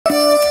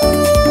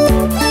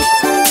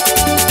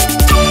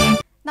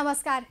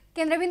नमस्कार,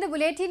 केन्द्रबिन्दु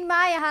बुलेटिनमा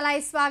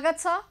यहाँलाई स्वागत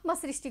छ। म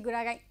सृष्टि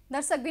गुरागाई।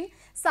 दर्शकबिन,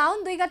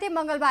 साउन 2 गते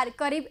मंगलबार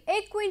करिब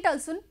 1 क्विन्टल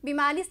सुन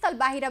विमानस्थल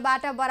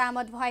बाहिरबाट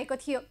बरामद भएको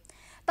थियो।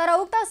 तर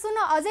उक्त सुन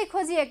अझै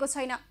खोजिएको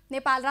छैन।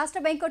 नेपाल राष्ट्र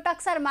बैंकको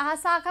टक्सार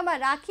महाशाखामा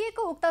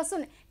राखिएको उक्त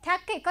सुन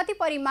ठ्याक्कै कति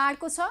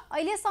परिमाणको छ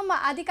अहिलेसम्म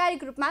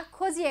आधिकारिक रूपमा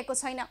खोजिएको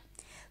छैन।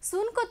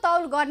 सुनको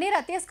तौल गर्ने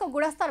र त्यसको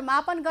गुणस्तर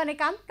मापन गर्ने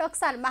काम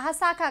टक्सार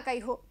महाशाखाकै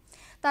हो।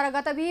 तर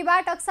गत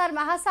बिहीबार टक्सार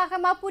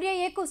महाशाखामा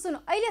पुर्याइएको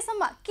सुन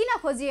अहिलेसम्म किन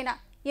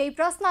खोजिएन, यही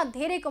प्रश्न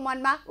धेरैको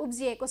मनमा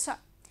उब्जिएको छ।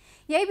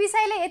 यही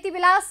विषयले यति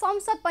बेला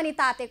संसद पनि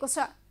तातेको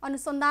छ।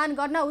 अनुसन्धान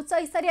गर्न उच्च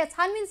स्तरीय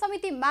छानबिन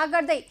समिति माग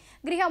गर्दै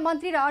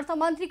गृहमन्त्री र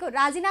अर्थमन्त्रीको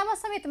राजीनामा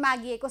समेत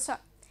मागिएको छ।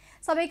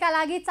 सबैका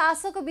लागि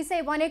चासोको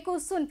विषय बनेको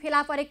सुन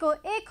फेला परेको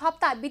 1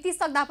 हप्ता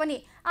बितिसक्दा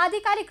पनि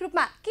आधिकारिक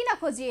रूपमा किन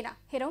खोजिएन,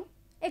 हेरौं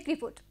एक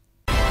रिपोर्ट।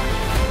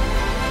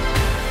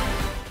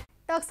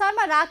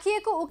 टक्सारमा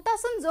राखिएको उक्त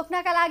सुन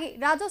जोख्नका लागि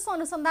राजस्व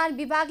अनुसन्धान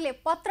विभागले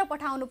पत्र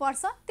पठाउनु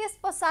पर्छ।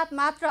 त्यसपश्चात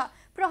मात्र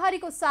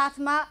प्रहरीको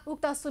साथमा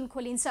उक्त सुन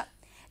खोलिन्छ।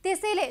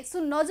 त्यसैले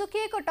सुन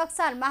नजोखिएको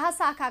टक्सार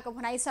महाशाखाको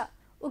भनाइ छ।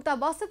 उक्त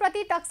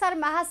वस्तुप्रति टक्सार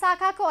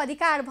महाशाखाको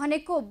अधिकार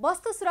भनेको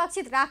वस्तु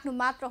सुरक्षित राख्नु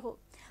मात्र हो।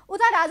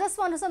 उता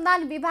राजस्व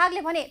अनुसन्धान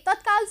विभागले भने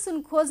तत्काल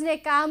सुन खोज्ने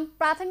काम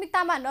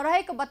प्राथमिकतामा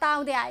नरहेको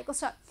बताउँदै आएको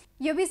छ।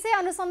 यो विषय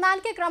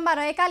अनुसन्धानकै क्रममा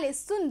रहेकाले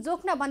सुन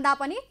जोख्न भन्दा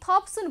पनि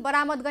थप सुन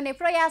बरामद गर्ने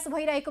प्रयास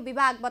भइरहेको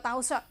विभाग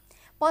बताउँछ।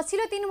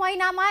 पछिल्लो 3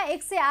 महिनामा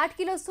 108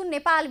 किलो सुन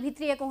नेपाल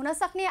भित्रिएको हुन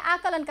सक्ने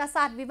आकलनका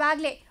साथ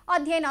विभागले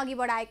अध्ययन अघि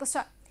बढाएको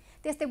छ।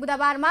 त्यस्तै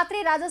बुधबार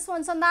मात्रै राजस्व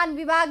अनुसन्धान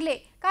विभागले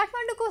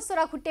काठमाडौँको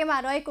सोह्रखुट्टेमा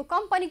रहेको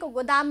कम्पनीको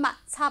गोदाममा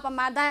छापा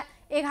मार्दा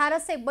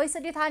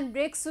 1162 थान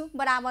ब्रेक्सु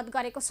बरामद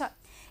गरेको छ।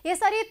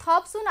 यसरी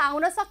थप सुन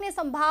आउन सक्ने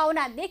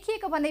सम्भावना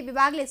देखिएको भन्दै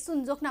विभागले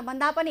सुन जोख्न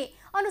भन्दा पनि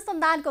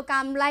अनुसन्धानको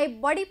कामलाई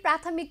बढी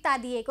प्राथमिकता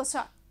दिएको छ।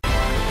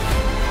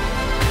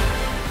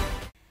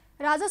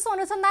 राजस्व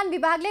अनुसन्धान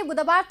विभागले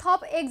बुधबार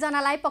थप 1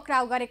 जनालाई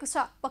पक्राउ गरेको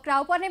छ।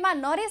 पक्राउ पर्नेमा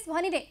नरेश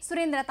भनिने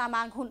सुरेन्द्र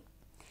तामाङ हुन्।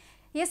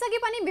 यसअघि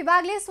पनि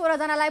विभागले 16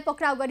 जनालाई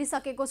पक्राउ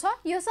गरिसकेको छ।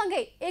 यो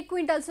सँगै 1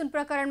 क्विन्टल सुन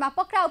प्रकरणमा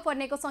पक्राउ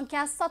पर्नेको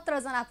संख्या 17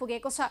 जना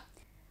पुगेको छ।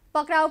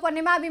 पक्राउ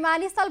पर्नेमा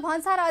विमानस्थल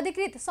भन्सार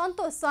अधिकृत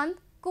सन्तोष सन्त,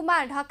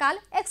 कुमार ढकाल,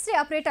 एक्सरे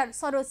अपरेटर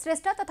सरोज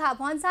श्रेष्ठ तथा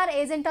भन्सार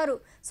एजेन्टहरू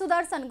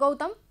सुदर्शन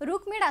गौतम,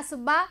 रुकमेडा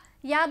सुब्बा,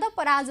 यादव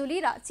पराजुली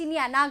र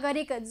चिनिया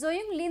नागरिक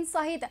जोयुङ लिन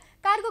सहित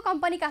कार्गो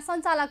कम्पनीका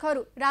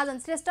सञ्चालकहरू राजन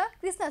श्रेष्ठ,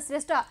 कृष्ण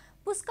श्रेष्ठ,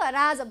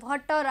 पुष्कराज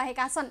भट्ट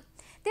रहेका छन्।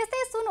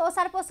 त्यस्तै सुन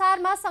ओसार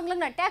पसारमा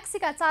संलग्न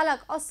ट्याक्सीका चालक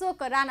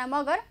अशोक राणा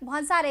मगर,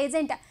 भन्सार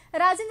एजेन्ट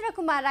राजेन्द्र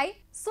कुमार राई,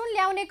 सुन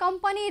ल्याउने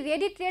कम्पनी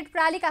रेडी ट्रेड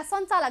प्रालीका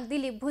सञ्चालक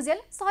दिलीप भुजेल,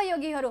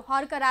 सहयोगीहरू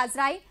हर्कराज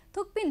राई,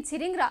 थुक्पिन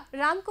छिरिङ र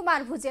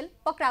रामकुमार भुजेल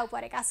पक्राउ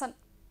परेका छन्।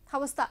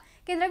 हवस् त,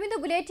 केन्द्रबिन्दु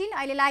बुलेटिन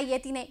अहिलेलाई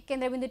यति नै।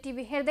 केन्द्रबिन्दु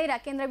टिभी हेर्दै र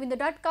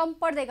केन्द्रबिन्दु.com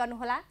पढ्दै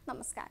गर्नुहोला।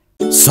 नमस्कार।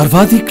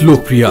 सर्वाधिक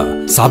लोकप्रिय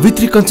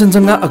सावित्री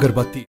कञ्चनजङ्घा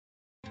अगरबत्ती,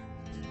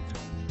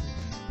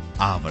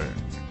 आवरण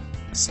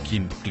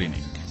स्किन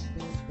क्लिनिक।